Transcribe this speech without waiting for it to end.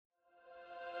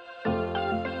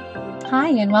Hi,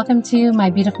 and welcome to my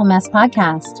Beautiful Mess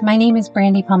podcast. My name is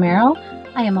Brandy Palmero.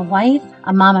 I am a wife,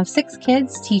 a mom of 6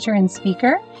 kids, teacher, and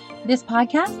speaker. This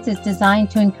podcast is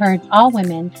designed to encourage all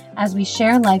women as we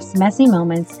share life's messy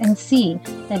moments and see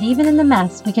that even in the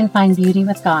mess, we can find beauty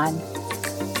with God.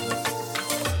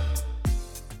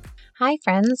 Hi,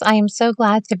 friends. I am so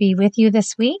glad to be with you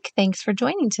this week. Thanks for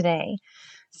joining today.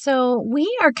 So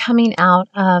we are coming out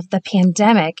of the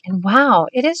pandemic, and wow,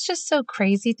 it is just so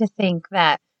crazy to think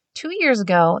that 2 years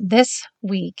ago, this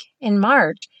week in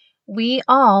March, we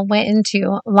all went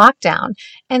into lockdown,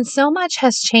 and so much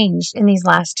has changed in these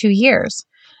last 2 years.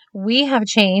 We have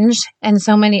changed and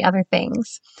so many other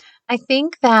things. I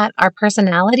think that our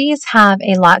personalities have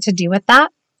a lot to do with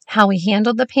that, how we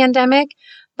handled the pandemic,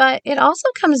 but it also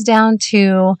comes down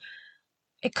to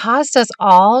it caused us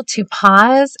all to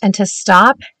pause and to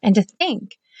stop and to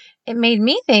think. It made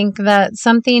me think that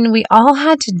something we all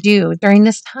had to do during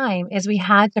this time is we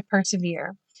had to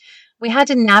persevere. We had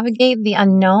to navigate the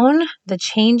unknown, the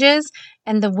changes,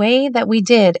 and the way that we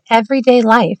did everyday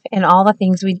life and all the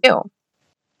things we do.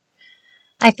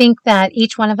 I think that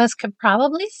each one of us could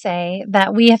probably say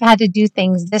that we have had to do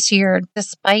things this year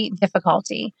despite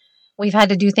difficulty. We've had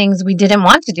to do things we didn't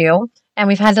want to do, and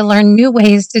we've had to learn new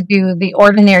ways to do the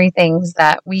ordinary things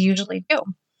that we usually do.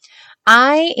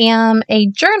 I am a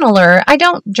journaler. I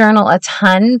don't journal a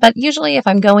ton, but usually if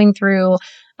I'm going through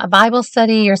a Bible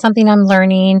study or something I'm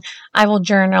learning, I will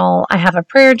journal. I have a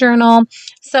prayer journal.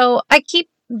 So I keep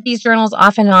these journals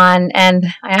off and on, and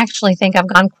I actually think I've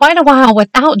gone quite a while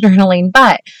without journaling,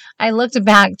 but I looked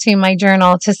back to my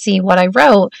journal to see what I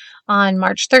wrote on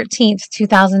March 13th,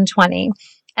 2020.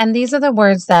 And these are the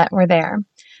words that were there.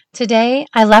 Today,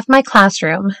 I left my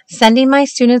classroom, sending my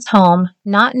students home,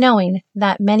 not knowing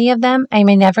that many of them I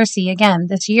may never see again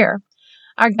this year.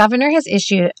 Our governor has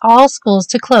issued all schools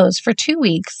to close for 2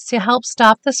 weeks to help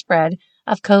stop the spread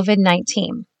of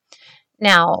COVID-19.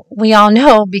 Now, we all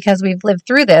know because we've lived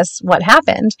through this, what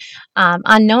happened.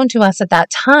 Unknown to us at that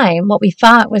time, what we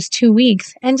thought was 2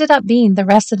 weeks ended up being the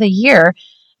rest of the year.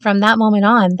 From that moment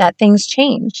on, that things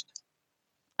changed.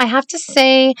 I have to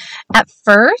say, at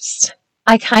first,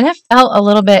 I kind of felt a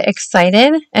little bit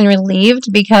excited and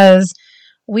relieved because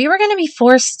we were going to be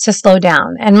forced to slow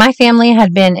down. And my family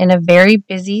had been in a very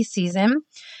busy season.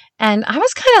 And I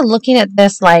was kind of looking at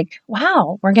this like,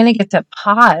 wow, we're going to get to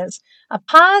a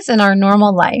pause in our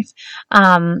normal life.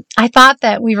 I thought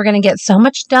that we were going to get so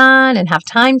much done and have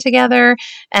time together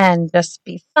and just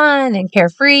be fun and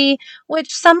carefree,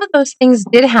 which some of those things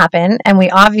did happen. And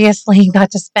we obviously got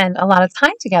to spend a lot of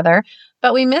time together,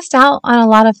 but we missed out on a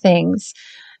lot of things.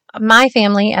 My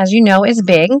family, as you know, is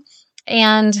big.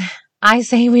 And I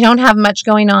say we don't have much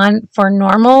going on for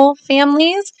normal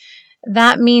families.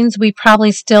 That means we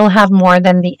probably still have more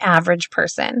than the average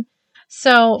person.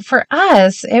 So for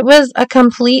us, it was a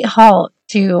complete halt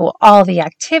to all the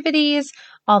activities,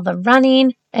 all the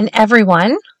running, and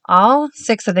everyone, all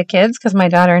 6 of the kids, because my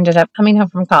daughter ended up coming home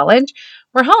from college,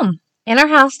 were home in our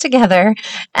house together.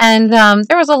 And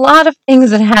there was a lot of things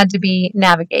that had to be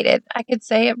navigated. I could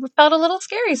say it felt a little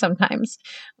scary sometimes.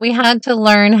 We had to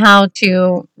learn how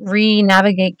to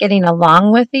re-navigate getting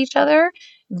along with each other,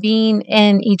 being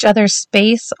in each other's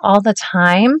space all the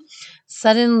time.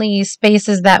 Suddenly,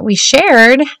 spaces that we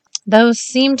shared, those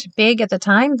seemed big at the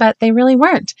time, but they really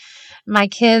weren't. My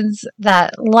kids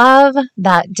that love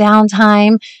that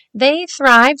downtime, they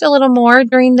thrived a little more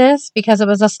during this because it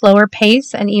was a slower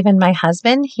pace. And even my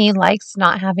husband, he likes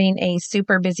not having a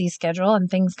super busy schedule and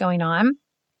things going on.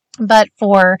 But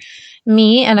for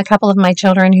me and a couple of my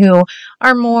children who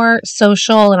are more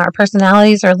social and our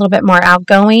personalities are a little bit more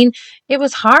outgoing, it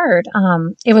was hard.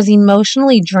 It was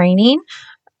emotionally draining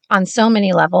on so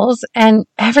many levels, and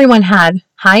everyone had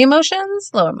high emotions,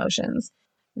 low emotions.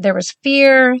 There was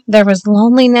fear, there was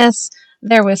loneliness,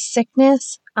 there was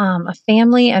sickness of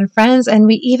family and friends, and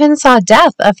we even saw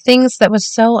death of things that was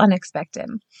so unexpected.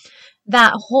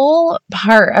 That whole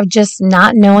part of just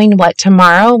not knowing what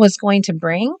tomorrow was going to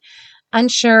bring,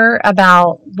 unsure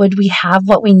about would we have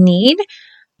what we need.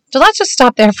 So let's just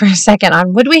stop there for a second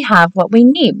on would we have what we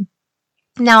need.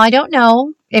 Now, I don't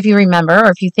know if you remember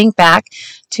or if you think back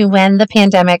to when the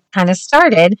pandemic kind of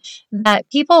started, that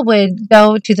people would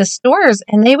go to the stores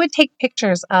and they would take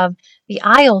pictures of the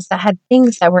aisles that had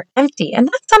things that were empty. And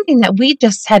that's something that we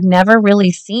just had never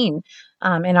really seen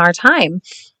in our time.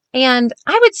 And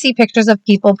I would see pictures of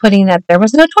people putting that there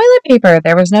was no toilet paper.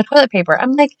 There was no toilet paper.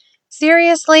 I'm like,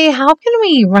 seriously, how can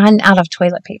we run out of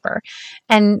toilet paper?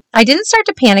 And I didn't start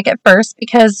to panic at first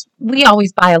because we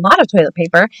always buy a lot of toilet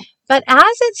paper. But as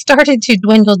it started to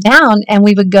dwindle down and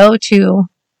we would go to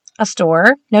a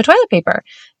store, no toilet paper.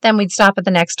 Then we'd stop at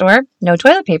the next store, no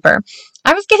toilet paper.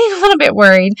 I was getting a little bit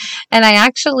worried, and I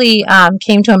actually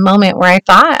came to a moment where I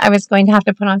thought I was going to have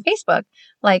to put on Facebook,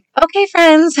 like, okay,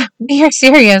 friends, we are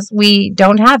serious. We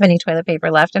don't have any toilet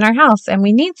paper left in our house, and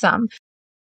we need some.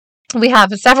 We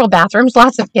have several bathrooms,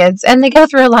 lots of kids, and they go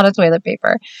through a lot of toilet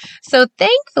paper. So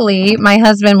thankfully, my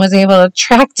husband was able to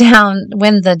track down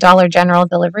when the Dollar General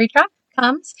delivery truck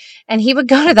comes, and he would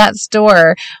go to that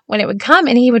store when it would come,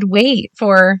 and he would wait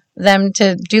for them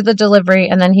to do the delivery,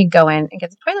 and then he'd go in and get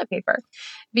the toilet paper.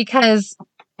 Because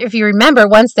if you remember,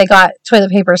 once they got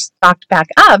toilet paper stocked back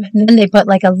up, then they put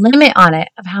like a limit on it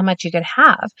of how much you could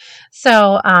have.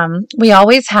 So we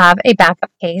always have a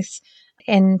backup case,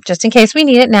 and just in case we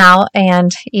need it now.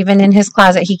 And even in his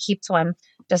closet, he keeps one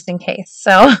just in case.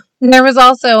 So there was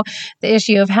also the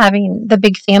issue of having the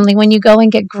big family when you go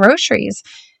and get groceries.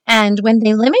 And when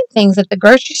they limit things at the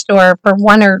grocery store for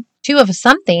one or two of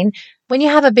something, when you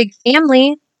have a big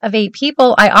family of 8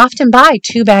 people, I often buy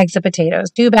 2 bags of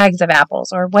potatoes, 2 bags of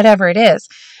apples, or whatever it is.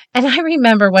 And I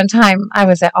remember one time I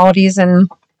was at Aldi's and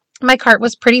my cart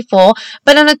was pretty full,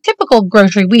 but on a typical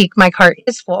grocery week, my cart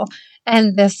is full.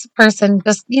 And this person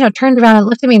just, turned around and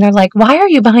looked at me and they're like, why are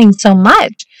you buying so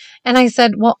much? And I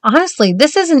said, well, honestly,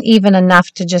 this isn't even enough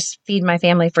to just feed my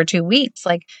family for 2 weeks.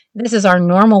 Like, this is our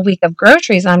normal week of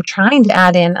groceries. I'm trying to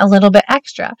add in a little bit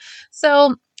extra.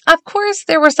 So, of course,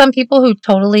 there were some people who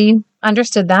totally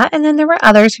understood that. And then there were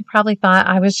others who probably thought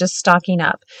I was just stocking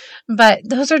up. But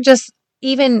those are just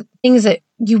even things that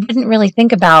you wouldn't really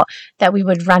think about that we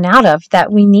would run out of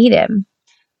that we needed.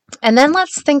 And then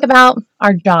let's think about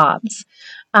our jobs.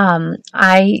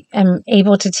 I am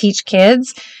able to teach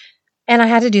kids, and I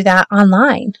had to do that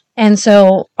online. And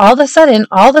so all of a sudden,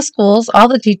 all the schools, all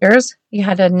the teachers, you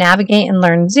had to navigate and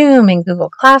learn Zoom and Google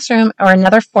Classroom or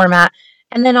another format.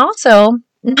 And then also,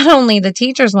 not only the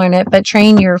teachers learn it, but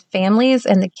train your families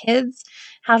and the kids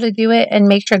how to do it and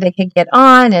make sure they could get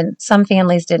on. And some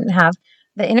families didn't have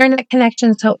the internet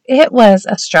connection. So it was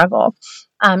a struggle.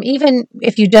 Even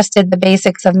if you just did the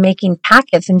basics of making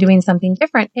packets and doing something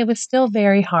different, it was still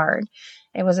very hard.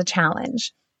 It was a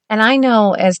challenge. And I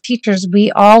know as teachers,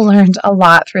 we all learned a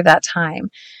lot through that time.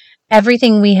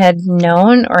 Everything we had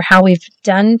known or how we've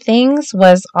done things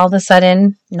was all of a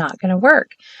sudden not going to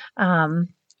work.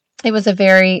 It was a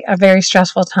very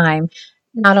stressful time,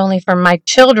 not only for my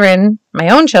children, my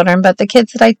own children, but the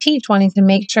kids that I teach, wanting to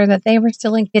make sure that they were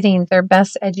still getting their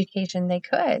best education they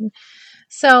could.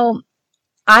 So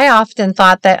I often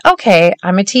thought that, okay,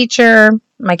 I'm a teacher,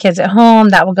 my kids at home,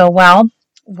 that will go well.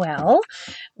 Well,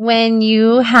 when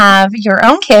you have your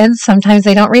own kids, sometimes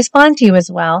they don't respond to you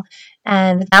as well.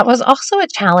 And that was also a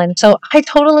challenge. So I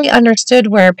totally understood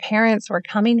where parents were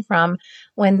coming from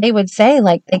when they would say,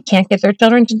 like, they can't get their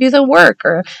children to do the work,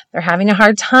 or they're having a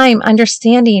hard time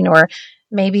understanding, or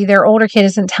maybe their older kid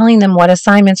isn't telling them what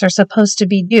assignments are supposed to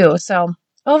be due. So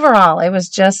overall, it was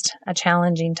just a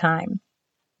challenging time.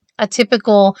 A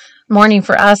typical morning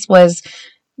for us was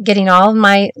getting all of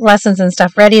my lessons and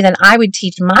stuff ready. Then I would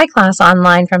teach my class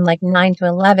online from like 9 to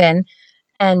 11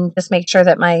 and just make sure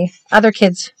that my other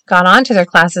kids got onto their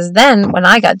classes. Then when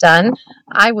I got done,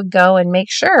 I would go and make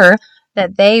sure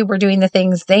that they were doing the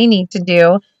things they need to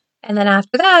do. And then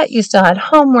after that, you still had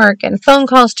homework and phone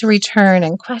calls to return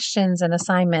and questions and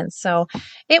assignments. So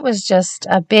it was just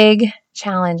a big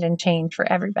challenge and change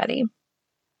for everybody.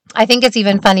 I think it's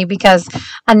even funny because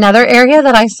another area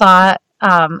that I saw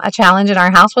a challenge in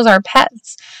our house was our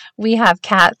pets. We have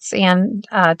cats and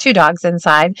 2 dogs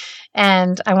inside,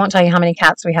 and I won't tell you how many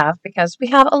cats we have because we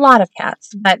have a lot of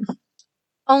cats, but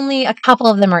only a couple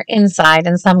of them are inside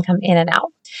and some come in and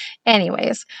out.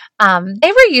 Anyways,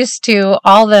 they were used to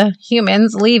all the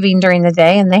humans leaving during the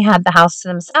day and they had the house to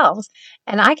themselves.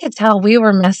 And I could tell we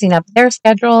were messing up their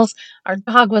schedules. Our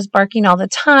dog was barking all the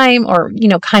time, or,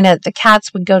 kind of the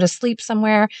cats would go to sleep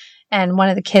somewhere and one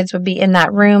of the kids would be in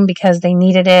that room because they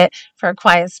needed it for a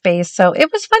quiet space. So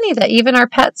it was funny that even our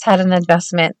pets had an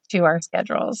adjustment to our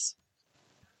schedules.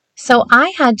 So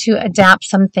I had to adapt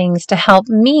some things to help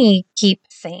me keep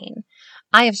sane.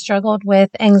 I have struggled with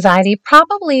anxiety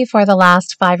probably for the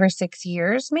last 5 or 6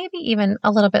 years, maybe even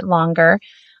a little bit longer.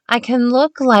 I can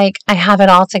look like I have it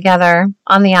all together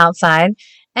on the outside,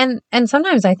 and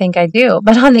sometimes I think I do,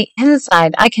 but on the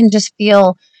inside, I can just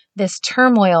feel this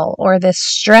turmoil or this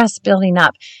stress building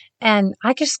up, and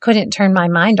I just couldn't turn my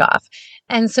mind off.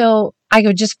 And so I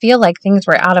would just feel like things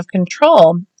were out of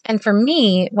control. And for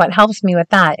me, what helps me with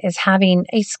that is having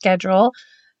a schedule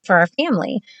for our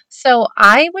family. So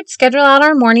I would schedule out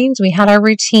our mornings. We had our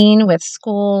routine with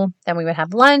school, then we would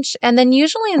have lunch. And then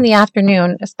usually in the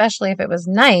afternoon, especially if it was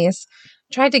nice,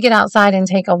 tried to get outside and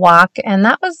take a walk. And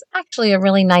that was actually a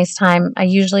really nice time. I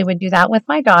usually would do that with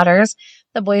my daughters.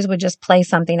 The boys would just play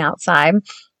something outside.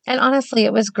 And honestly,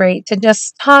 it was great to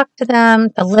just talk to them,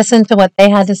 to listen to what they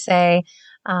had to say.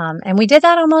 And we did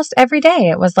that almost every day.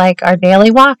 It was like our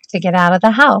daily walk to get out of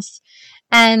the house.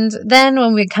 And then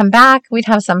when we'd come back, we'd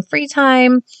have some free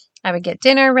time. I would get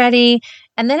dinner ready.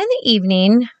 And then in the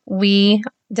evening, we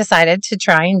decided to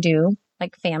try and do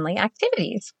like family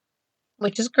activities,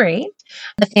 which is great.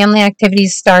 The family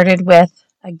activities started with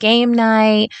a game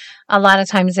night. A lot of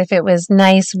times, if it was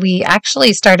nice, we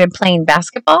actually started playing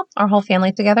basketball, our whole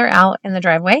family together out in the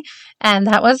driveway. And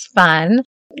that was fun.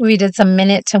 We did some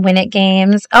minute to win it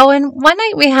games. Oh, and one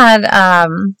night we had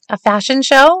a fashion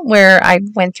show where I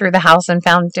went through the house and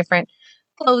found different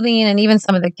clothing and even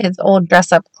some of the kids' old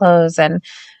dress up clothes. And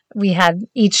we had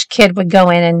each kid would go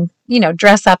in and,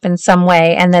 dress up in some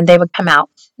way and then they would come out.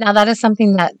 Now, that is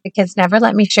something that the kids never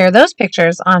let me share those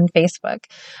pictures on Facebook.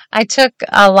 I took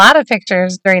a lot of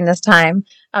pictures during this time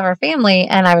of our family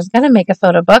and I was going to make a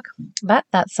photo book, but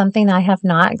that's something I have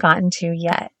not gotten to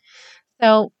yet.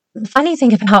 So the funny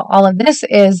thing about all of this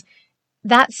is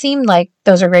that seemed like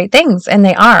those are great things, and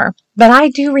they are. But I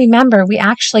do remember we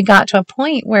actually got to a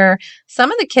point where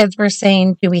some of the kids were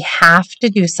saying, do we have to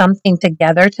do something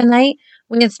together tonight?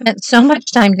 We had spent so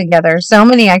much time together, so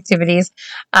many activities.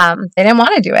 They didn't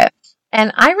want to do it.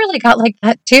 And I really got like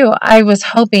that too. I was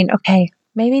hoping, okay,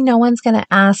 maybe no one's going to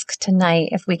ask tonight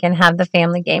if we can have the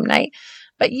family game night.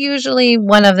 But usually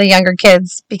one of the younger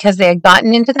kids, because they had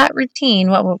gotten into that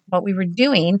routine, what we were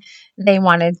doing, they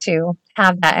wanted to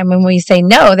have that. And when we say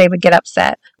no, they would get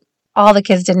upset. All the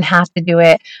kids didn't have to do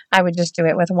it. I would just do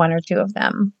it with one or two of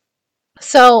them.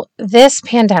 So this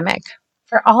pandemic,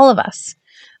 for all of us,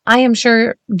 I am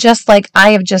sure just like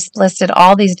I have just listed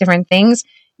all these different things,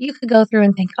 you could go through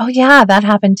and think, oh yeah, that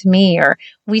happened to me, or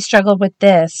we struggled with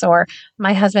this, or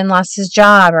my husband lost his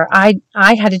job, or I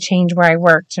had to change where I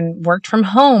worked and worked from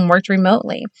home, worked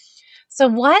remotely. So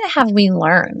what have we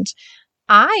learned?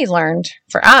 I learned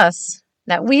for us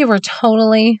that we were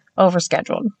totally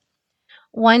overscheduled.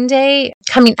 One day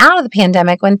coming out of the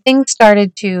pandemic, when things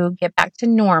started to get back to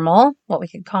normal, what we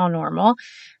could call normal,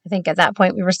 I think at that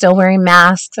point we were still wearing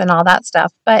masks and all that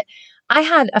stuff, but I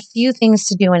had a few things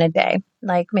to do in a day.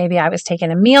 Like maybe I was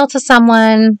taking a meal to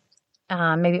someone,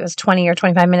 maybe it was 20 or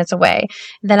 25 minutes away.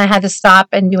 Then I had to stop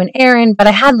and do an errand, but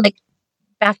I had like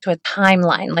back to a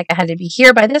timeline. Like I had to be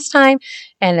here by this time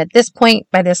and at this point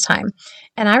by this time.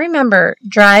 And I remember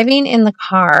driving in the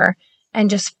car and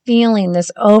just feeling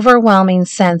this overwhelming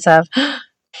sense of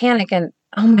panic and,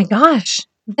 oh my gosh,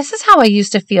 this is how I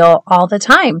used to feel all the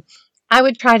time. I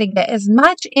would try to get as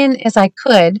much in as I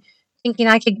could, thinking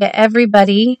I could get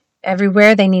everybody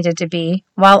everywhere they needed to be,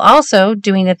 while also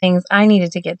doing the things I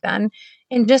needed to get done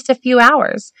in just a few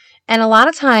hours. And a lot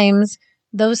of times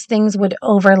those things would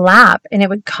overlap and it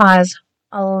would cause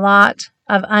a lot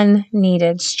of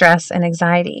unneeded stress and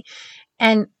anxiety.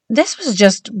 And this was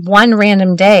just one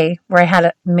random day where I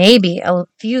had maybe a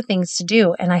few things to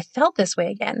do and I felt this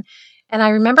way again. And I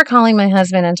remember calling my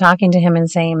husband and talking to him and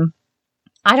saying,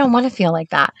 I don't want to feel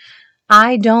like that.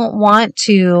 I don't want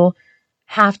to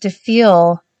have to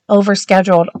feel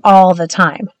overscheduled all the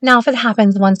time. Now, if it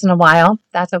happens once in a while,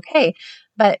 that's okay.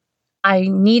 But I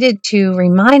needed to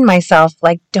remind myself,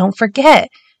 like, don't forget,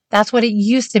 that's what it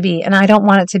used to be. And I don't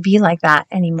want it to be like that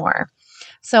anymore.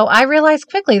 So I realized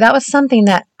quickly that was something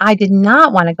that I did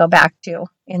not want to go back to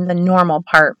in the normal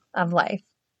part of life.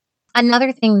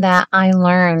 Another thing that I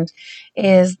learned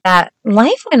is that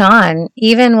life went on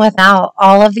even without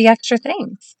all of the extra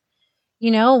things.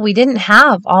 We didn't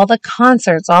have all the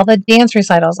concerts, all the dance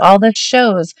recitals, all the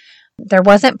shows. There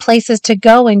wasn't places to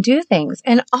go and do things.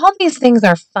 And all these things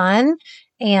are fun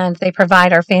and they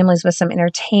provide our families with some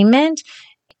entertainment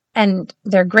and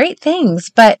they're great things,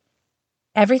 but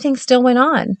everything still went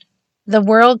on. The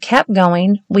world kept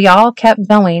going. We all kept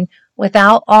going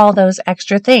without all those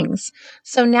extra things.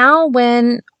 So now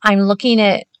when I'm looking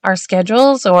at our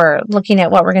schedules or looking at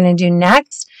what we're going to do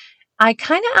next, I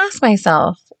kind of ask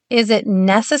myself, is it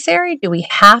necessary? Do we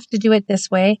have to do it this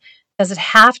way? Does it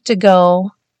have to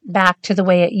go back to the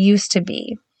way it used to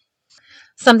be?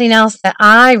 Something else that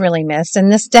I really missed,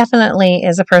 and this definitely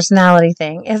is a personality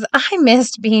thing, is I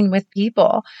missed being with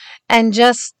people and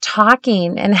just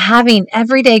talking and having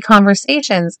everyday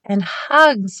conversations and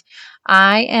hugs.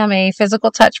 I am a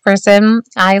physical touch person.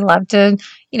 I love to,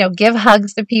 give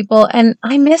hugs to people, and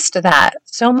I missed that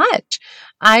so much.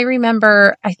 I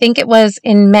remember, I think it was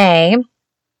in May,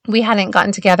 we hadn't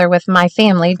gotten together with my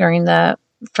family during the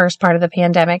first part of the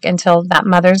pandemic until that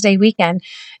Mother's Day weekend.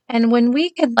 And when we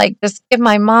could like just give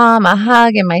my mom a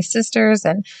hug and my sisters,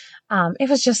 and it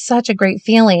was just such a great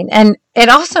feeling. And it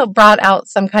also brought out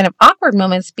some kind of awkward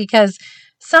moments because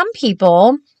some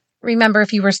people, remember,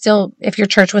 if your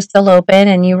church was still open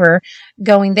and you were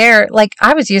going there, like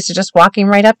I was used to just walking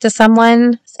right up to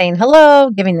someone, saying hello,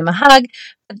 giving them a hug.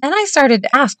 But then I started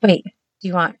to ask, wait,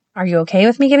 are you okay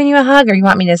with me giving you a hug, or you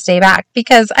want me to stay back?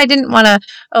 Because I didn't want to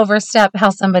overstep how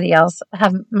somebody else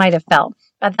might have felt.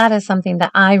 But that is something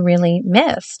that I really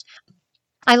missed.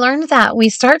 I learned that we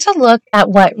start to look at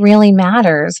what really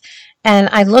matters. And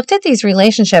I looked at these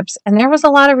relationships, and there was a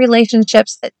lot of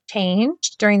relationships that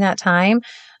changed during that time,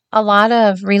 a lot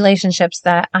of relationships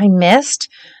that I missed,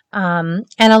 and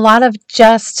a lot of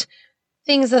just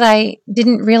things that I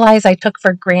didn't realize I took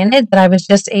for granted, that I was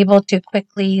just able to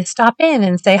quickly stop in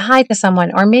and say hi to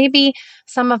someone. Or maybe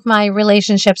some of my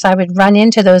relationships, I would run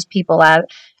into those people at,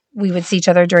 we would see each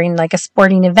other during like a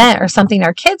sporting event or something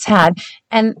our kids had.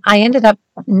 And I ended up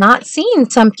not seeing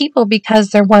some people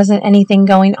because there wasn't anything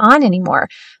going on anymore.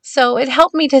 So it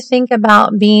helped me to think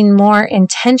about being more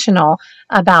intentional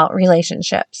about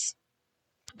relationships.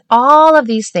 All of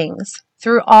these things,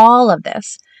 through all of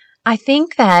this, I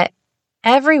think that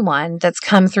everyone that's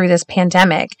come through this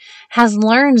pandemic has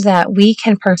learned that we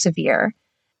can persevere.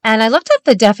 And I looked up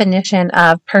the definition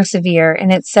of persevere,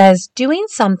 and it says doing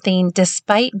something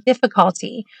despite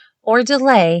difficulty or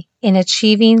delay in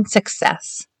achieving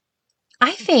success.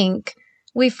 I think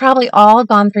we've probably all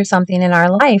gone through something in our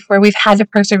life where we've had to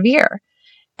persevere.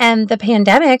 And the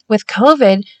pandemic with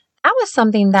COVID, that was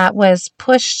something that was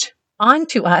pushed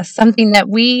onto us, something that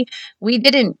we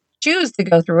didn't choose to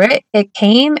go through it. It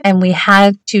came and we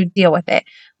had to deal with it.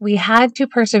 We had to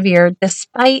persevere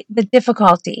despite the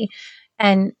difficulty.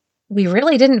 And we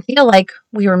really didn't feel like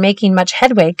we were making much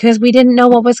headway because we didn't know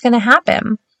what was going to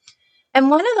happen. And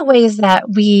one of the ways that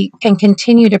we can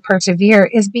continue to persevere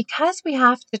is because we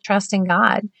have to trust in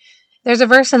God. There's a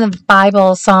verse in the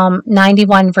Bible, Psalm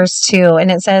 91, verse 2,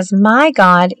 and it says, "My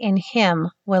God, in him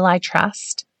will I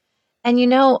trust." And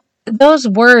those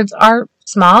words are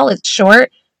small, it's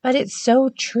short, but it's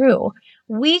so true.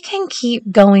 We can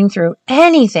keep going through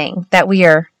anything that we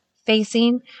are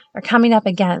facing or coming up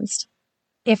against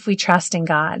if we trust in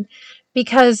God,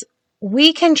 because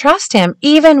we can trust him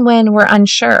even when we're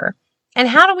unsure. And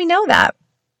how do we know that?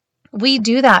 We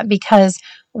do that because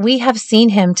we have seen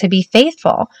him to be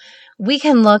faithful. We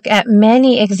can look at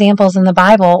many examples in the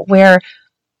Bible where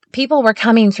people were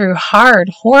coming through hard,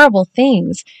 horrible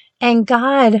things, and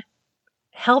God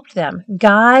helped them.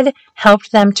 God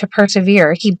helped them to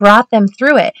persevere. He brought them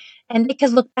through it, and they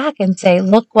could look back and say,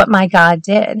 look what my God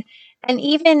did. And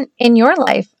even in your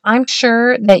life, I'm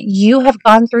sure that you have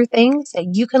gone through things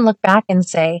that you can look back and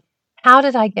say, how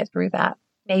did I get through that?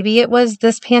 Maybe it was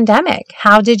this pandemic.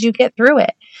 How did you get through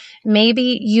it?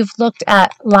 Maybe you've looked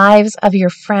at lives of your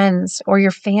friends or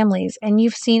your families, and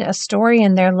you've seen a story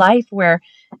in their life where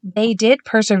they did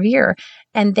persevere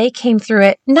and they came through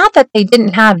it. Not that they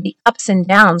didn't have the ups and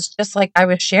downs, just like I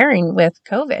was sharing with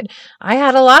COVID. I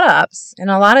had a lot of ups and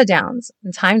a lot of downs,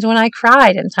 and times when I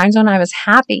cried, and times when I was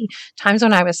happy, times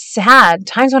when I was sad,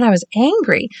 times when I was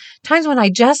angry, times when I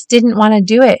just didn't want to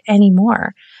do it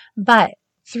anymore. But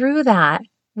through that,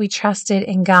 we trusted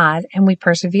in God and we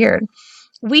persevered.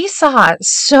 We saw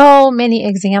so many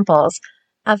examples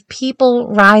of people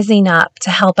rising up to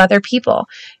help other people.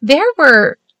 There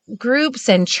were groups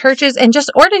and churches and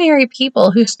just ordinary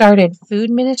people who started food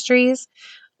ministries,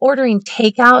 ordering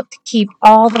takeout to keep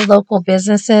all the local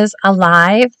businesses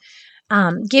alive,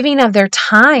 giving of their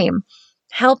time,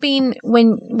 helping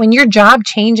when your job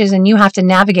changes and you have to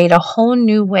navigate a whole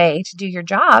new way to do your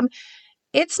job.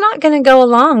 It's not going to go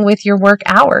along with your work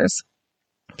hours.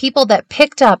 People that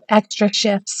picked up extra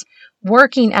shifts,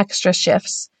 working extra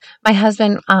shifts. My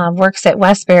husband works at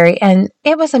Westbury, and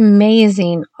it was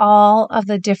amazing, all of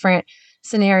the different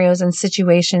scenarios and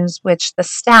situations which the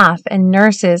staff and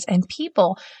nurses and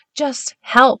people just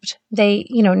helped.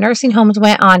 Nursing homes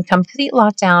went on complete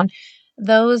lockdown.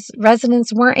 Those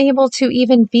residents weren't able to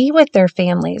even be with their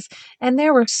families. And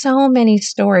there were so many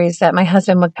stories that my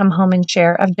husband would come home and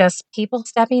share of just people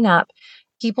stepping up,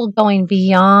 people going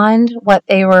beyond what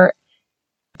they were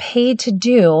paid to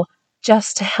do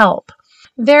just to help.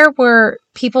 There were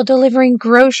people delivering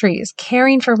groceries,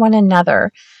 caring for one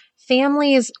another.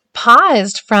 Families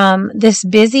paused from this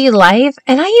busy life.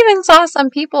 And I even saw some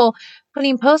people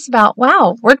putting posts about,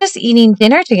 wow, we're just eating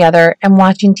dinner together and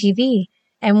watching TV.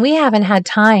 And we haven't had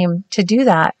time to do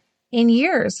that in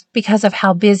years because of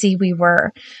how busy we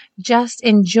were, just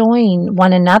enjoying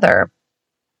one another.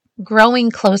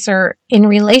 growing closer in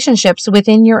relationships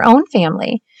within your own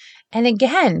family. And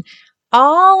again,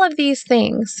 all of these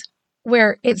things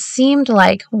where it seemed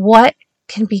like what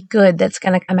can be good that's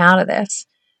going to come out of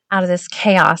this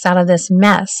chaos, out of this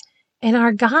mess. And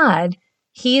our God,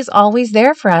 He's always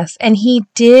there for us, and He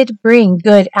did bring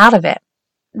good out of it.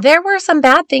 There were some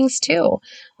bad things too.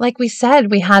 Like we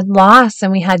said, we had loss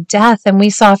and we had death, and we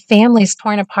saw families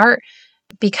torn apart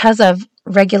because of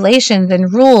regulations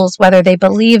and rules, whether they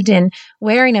believed in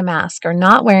wearing a mask or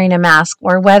not wearing a mask,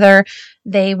 or whether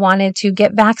they wanted to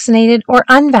get vaccinated or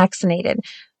unvaccinated.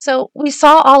 So we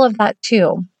saw all of that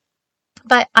too.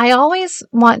 But I always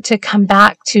want to come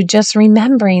back to just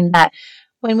remembering that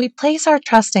when we place our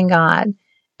trust in God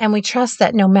and we trust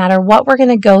that no matter what we're going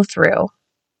to go through,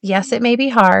 yes, it may be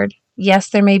hard. Yes,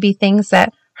 there may be things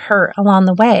that hurt along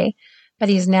the way, but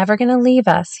He's never going to leave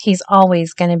us. He's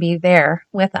always going to be there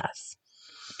with us.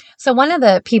 So one of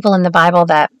the people in the Bible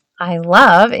that I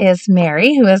love is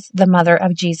Mary, who is the mother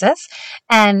of Jesus.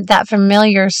 And that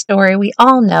familiar story, we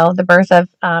all know the birth of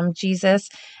Jesus.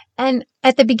 And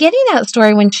at the beginning of that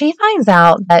story, when she finds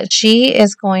out that she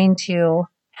is going to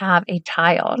have a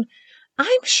child,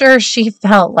 I'm sure she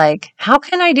felt like, how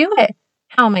can I do it?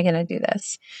 How am I going to do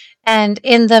this? And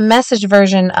in the Message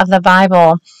version of the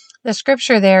Bible, the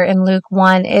scripture there in Luke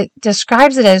 1, it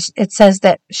describes it as, it says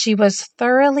that she was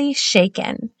thoroughly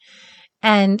shaken.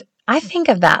 And I think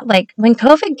of that, like when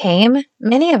COVID came,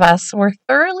 many of us were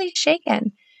thoroughly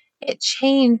shaken. It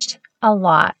changed a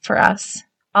lot for us,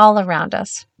 all around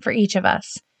us, for each of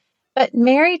us. But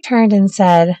Mary turned and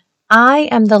said, I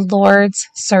am the Lord's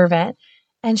servant.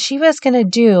 And she was going to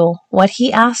do what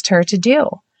He asked her to do.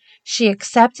 She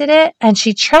accepted it and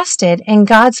she trusted in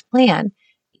God's plan,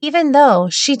 even though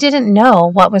she didn't know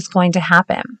what was going to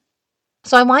happen.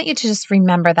 So I want you to just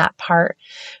remember that part.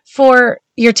 For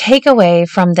your takeaway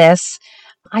from this,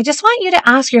 I just want you to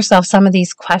ask yourself some of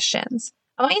these questions.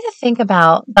 I want you to think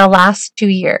about the last 2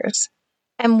 years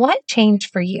and what changed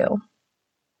for you.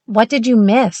 What did you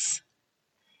miss?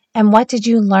 And what did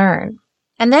you learn?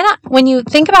 And then when you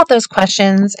think about those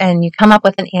questions and you come up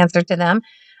with an answer to them,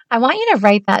 I want you to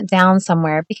write that down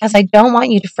somewhere because I don't want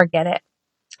you to forget it.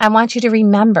 I want you to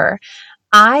remember.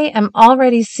 I am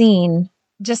already seeing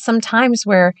just some times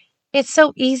where it's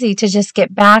so easy to just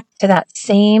get back to that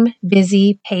same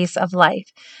busy pace of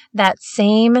life, that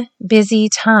same busy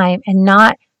time, and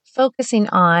not focusing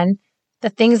on the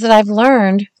things that I've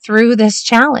learned through this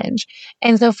challenge.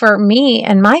 And so for me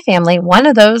and my family, one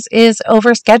of those is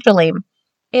overscheduling.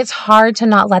 It's hard to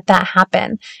not let that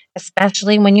happen,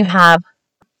 especially when you have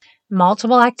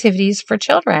multiple activities for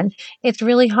children. It's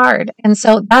really hard. And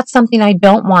so that's something I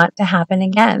don't want to happen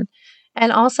again.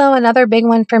 And also another big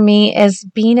one for me is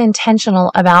being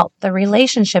intentional about the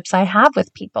relationships I have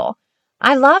with people.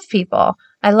 I love people.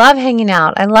 I love hanging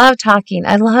out. I love talking.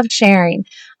 I love sharing.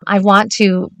 I want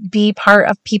to be part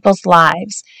of people's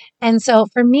lives. And so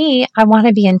for me, I want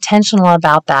to be intentional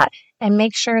about that and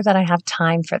make sure that I have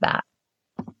time for that.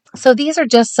 So these are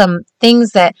just some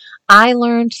things that I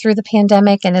learned through the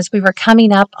pandemic. And as we were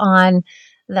coming up on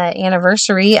the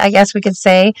anniversary, I guess we could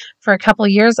say, for a couple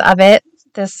years of it,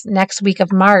 this next week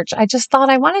of March, I just thought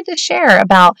I wanted to share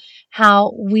about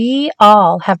how we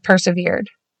all have persevered,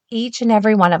 each and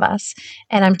every one of us.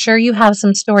 And I'm sure you have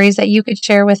some stories that you could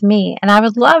share with me, and I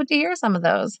would love to hear some of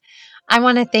those. I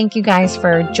want to thank you guys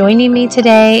for joining me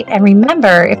today. And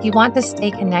remember, if you want to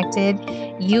stay connected,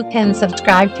 you can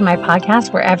subscribe to my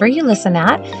podcast wherever you listen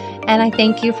at. And I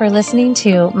thank you for listening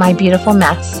to My Beautiful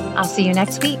Mess. I'll see you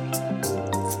next week.